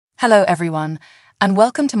Hello everyone, and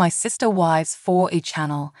welcome to my Sister Wives 4E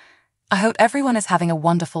channel. I hope everyone is having a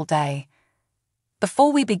wonderful day.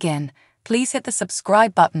 Before we begin, please hit the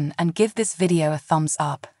subscribe button and give this video a thumbs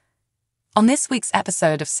up. On this week's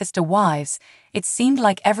episode of Sister Wives, it seemed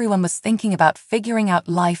like everyone was thinking about figuring out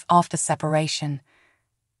life after separation.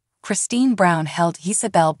 Christine Brown held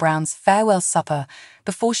Isabel Brown's farewell supper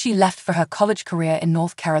before she left for her college career in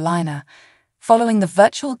North Carolina, following the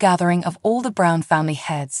virtual gathering of all the Brown family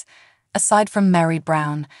heads, aside from Mary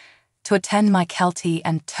Brown, to attend Mike Kelty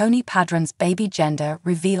and Tony Padron's baby gender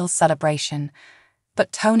reveal celebration.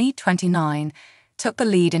 But Tony, 29, took the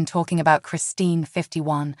lead in talking about Christine,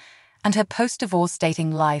 51, and her post-divorce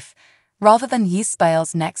dating life, rather than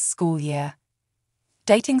Isabel's next school year.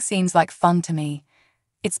 "Dating seems like fun to me.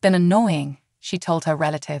 It's been annoying," she told her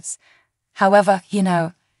relatives. "However,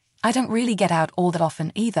 I don't really get out all that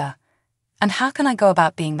often either. And how can I go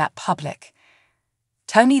about being that public?"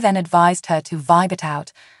 Tony then advised her to vibe it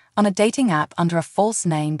out on a dating app under a false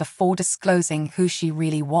name before disclosing who she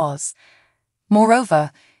really was.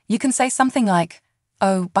 Moreover, you can say something like,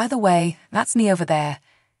 "Oh, by the way, that's me over there.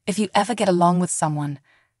 If you ever get along with someone,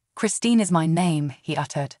 Christine is my name," he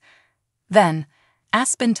uttered. Then,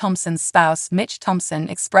 Aspen Thompson's spouse Mitch Thompson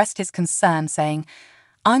expressed his concern, saying,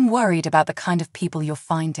 "I'm worried about the kind of people you're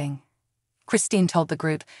finding." Christine told the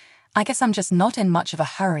group, "I guess I'm just not in much of a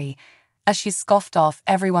hurry," as she scoffed off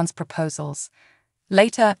everyone's proposals.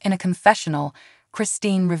 Later, in a confessional,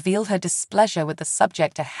 Christine revealed her displeasure with the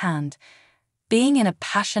subject at hand. "Being in a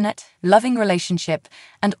passionate, loving relationship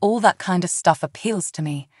and all that kind of stuff appeals to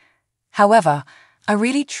me. However, I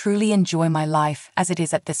really truly enjoy my life as it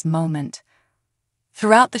is at this moment."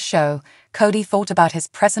 Throughout the show, Kody thought about his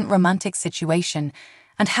present romantic situation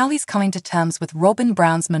and how he's coming to terms with Robin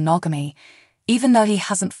Brown's monogamy, even though he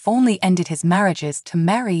hasn't formally ended his marriages to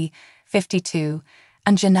Mary, 52,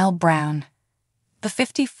 and Janelle Brown. The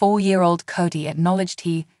 54-year-old Kody acknowledged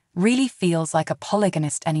he really feels like a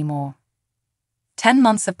polygamist anymore. "10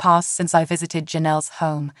 months have passed since I visited Janelle's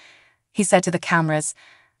home," he said to the cameras.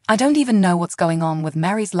 "I don't even know what's going on with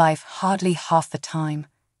Mary's life hardly half the time.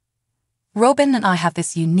 Robin and I have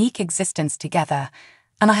this unique existence together,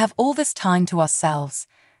 and I have all this time to ourselves.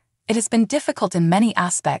 It has been difficult in many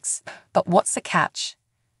aspects, but what's the catch?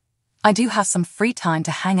 I do have some free time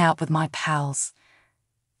to hang out with my pals."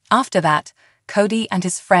 After that, Kody and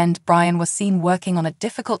his friend Brian were seen working on a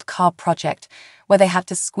difficult car project where they had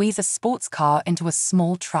to squeeze a sports car into a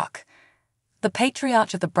small truck. The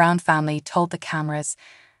patriarch of the Brown family told the cameras,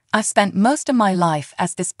 "I've spent most of my life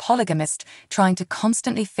as this polygamist trying to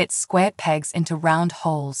constantly fit square pegs into round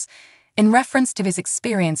holes," in reference to his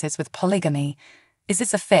experiences with polygamy. "Is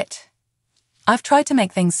this a fit? I've tried to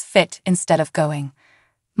make things fit instead of going.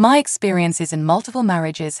 My experiences in multiple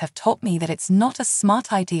marriages have taught me that it's not a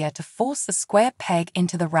smart idea to force the square peg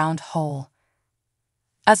into the round hole."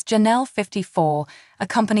 As Janelle, 54,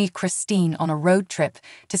 accompanied Christine on a road trip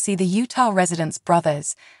to see the Utah residents'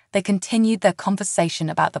 brothers, they continued their conversation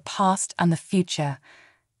about the past and the future.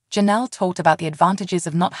 Janelle talked about the advantages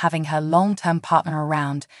of not having her long-term partner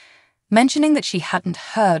around, mentioning that she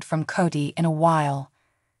hadn't heard from Kody in a while.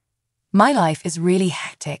 "My life is really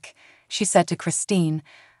hectic," she said to Christine.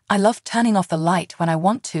 "I love turning off the light when I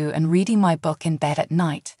want to and reading my book in bed at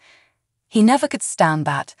night. He never could stand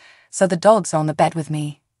that, so the dogs are on the bed with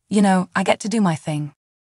me. I get to do my thing."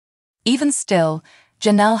 Even still,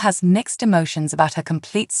 Janelle has mixed emotions about her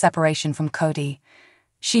complete separation from Kody.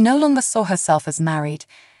 She no longer saw herself as married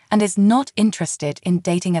and is not interested in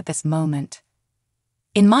dating at this moment.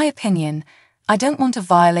 "In my opinion, I don't want to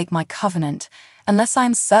violate my covenant unless I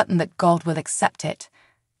am certain that God will accept it.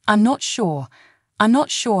 I'm not sure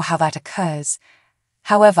how that occurs.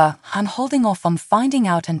 However, I'm holding off on finding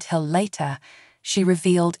out until later," she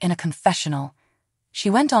revealed in a confessional. She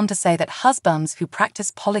went on to say that husbands who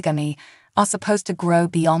practice polygamy are supposed to grow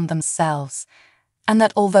beyond themselves, and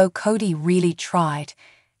that although Kody really tried,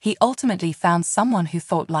 he ultimately found someone who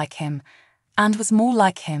thought like him and was more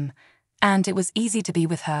like him, and it was easy to be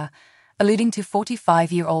with her, alluding to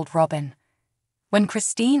 45-year-old Robin. When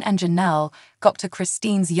Christine and Janelle got to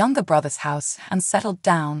Christine's younger brother's house and settled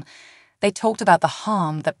down, they talked about the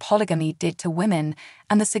harm that polygamy did to women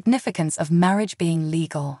and the significance of marriage being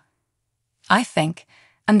legal. "I think,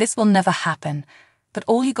 and this will never happen, but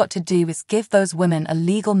all you got to do is give those women a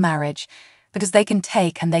legal marriage because they can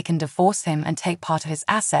take and they can divorce him and take part of his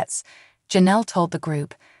assets," Janelle told the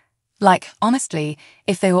group. Honestly,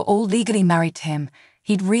 if they were all legally married to him,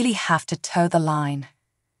 he'd really have to toe the line.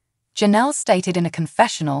 Janelle stated in a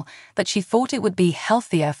confessional that she thought it would be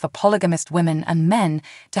healthier for polygamist women and men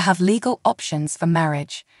to have legal options for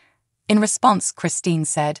marriage. In response, Christine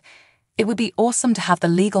said, "It would be awesome to have the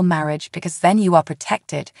legal marriage because then you are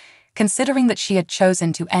protected," considering that she had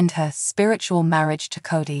chosen to end her spiritual marriage to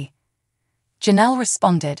Kody. Janelle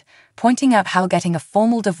responded, pointing out how getting a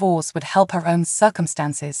formal divorce would help her own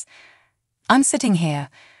circumstances. "I'm sitting here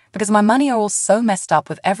because my money are all so messed up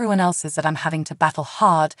with everyone else's that I'm having to battle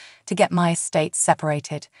hard to get my estate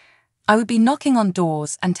separated. I would be knocking on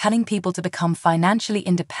doors and telling people to become financially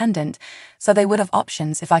independent so they would have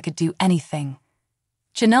options if I could do anything."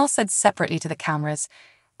 Janelle said separately to the cameras,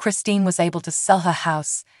 Christine was able to sell her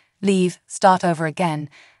house, leave, start over again,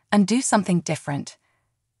 and do something different.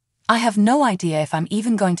 "I have no idea if I'm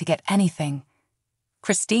even going to get anything."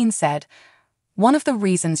 Christine said, "One of the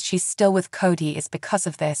reasons she's still with Kody is because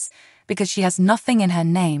of this, because she has nothing in her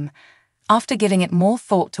name." After giving it more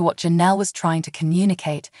thought to what Janelle was trying to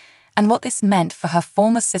communicate and what this meant for her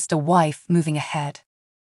former sister wife moving ahead.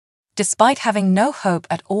 Despite having no hope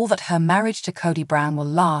at all that her marriage to Kody Brown will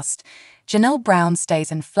last, Janelle Brown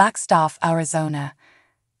stays in Flagstaff, Arizona.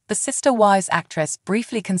 The Sister Wives actress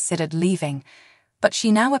briefly considered leaving, but she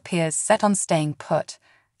now appears set on staying put,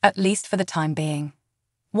 at least for the time being.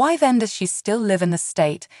 Why then does she still live in the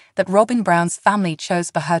state that Robin Brown's family chose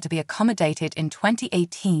for her to be accommodated in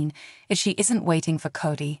 2018 if she isn't waiting for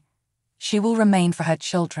Kody? She will remain for her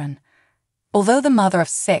children. Although the mother of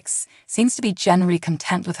 6 seems to be generally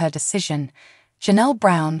content with her decision, Janelle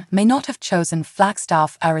Brown may not have chosen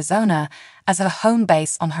Flagstaff, Arizona as her home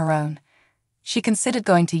base on her own. She considered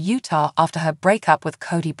going to Utah after her breakup with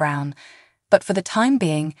Kody Brown, but for the time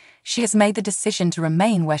being, she has made the decision to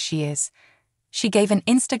remain where she is. She gave an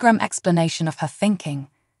Instagram explanation of her thinking.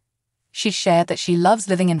 She shared that she loves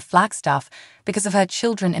living in Flagstaff because of her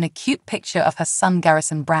children in a cute picture of her son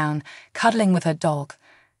Garrison Brown cuddling with her dog.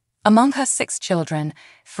 Among her 6 children,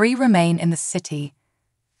 3 remain in the city.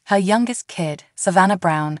 Her youngest kid, Savannah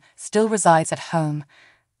Brown, still resides at home.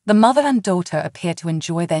 The mother and daughter appear to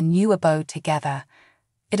enjoy their new abode together.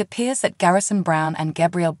 It appears that Garrison Brown and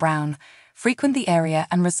Gabrielle Brown frequent the area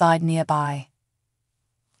and reside nearby.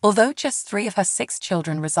 Although just 3 of her 6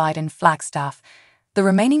 children reside in Flagstaff, the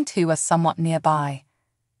remaining 2 are somewhat nearby.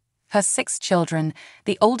 Her 6 children,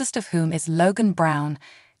 the oldest of whom is Logan Brown,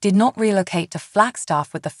 did not relocate to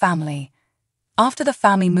Flagstaff with the family. After the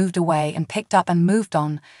family moved away and picked up and moved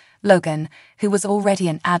on, Logan, who was already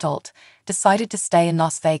an adult, decided to stay in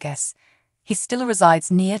Las Vegas. He still resides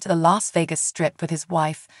near to the Las Vegas Strip with his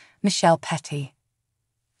wife, Michelle Petty.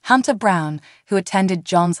 Hunter Brown, who attended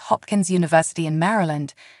Johns Hopkins University in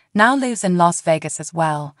Maryland, now lives in Las Vegas as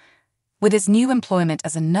well. With his new employment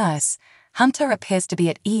as a nurse, Hunter appears to be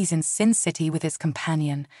at ease in Sin City with his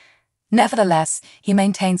companion. Nevertheless, he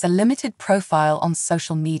maintains a limited profile on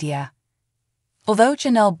social media. Although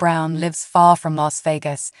Janelle Brown lives far from Las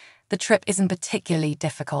Vegas, the trip isn't particularly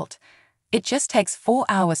difficult. It just takes 4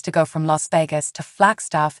 hours to go from Las Vegas to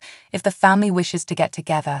Flagstaff if the family wishes to get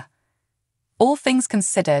together. All things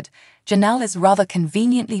considered, Janelle is rather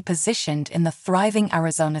conveniently positioned in the thriving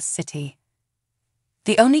Arizona city.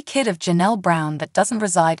 The only kid of Janelle Brown that doesn't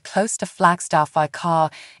reside close to Flagstaff by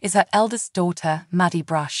car is her eldest daughter, Maddie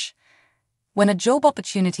Brush. When a job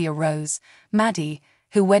opportunity arose, Maddie,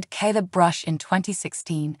 who wed Caleb Brush in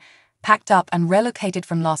 2016, packed up and relocated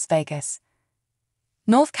from Las Vegas.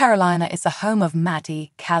 North Carolina is the home of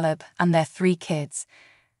Maddie, Caleb, and their 3 kids.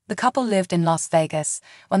 The couple lived in Las Vegas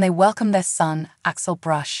when they welcomed their son, Axel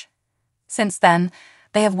Brush. Since then,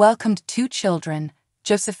 they have welcomed 2 children,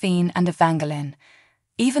 Josephine and Evangeline.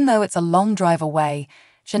 Even though it's a long drive away,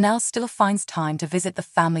 Janelle still finds time to visit the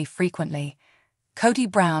family frequently. Kody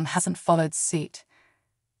Brown hasn't followed suit.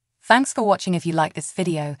 Thanks for watching. If you like this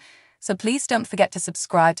video, so please don't forget to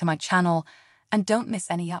subscribe to my channel and don't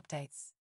miss any updates.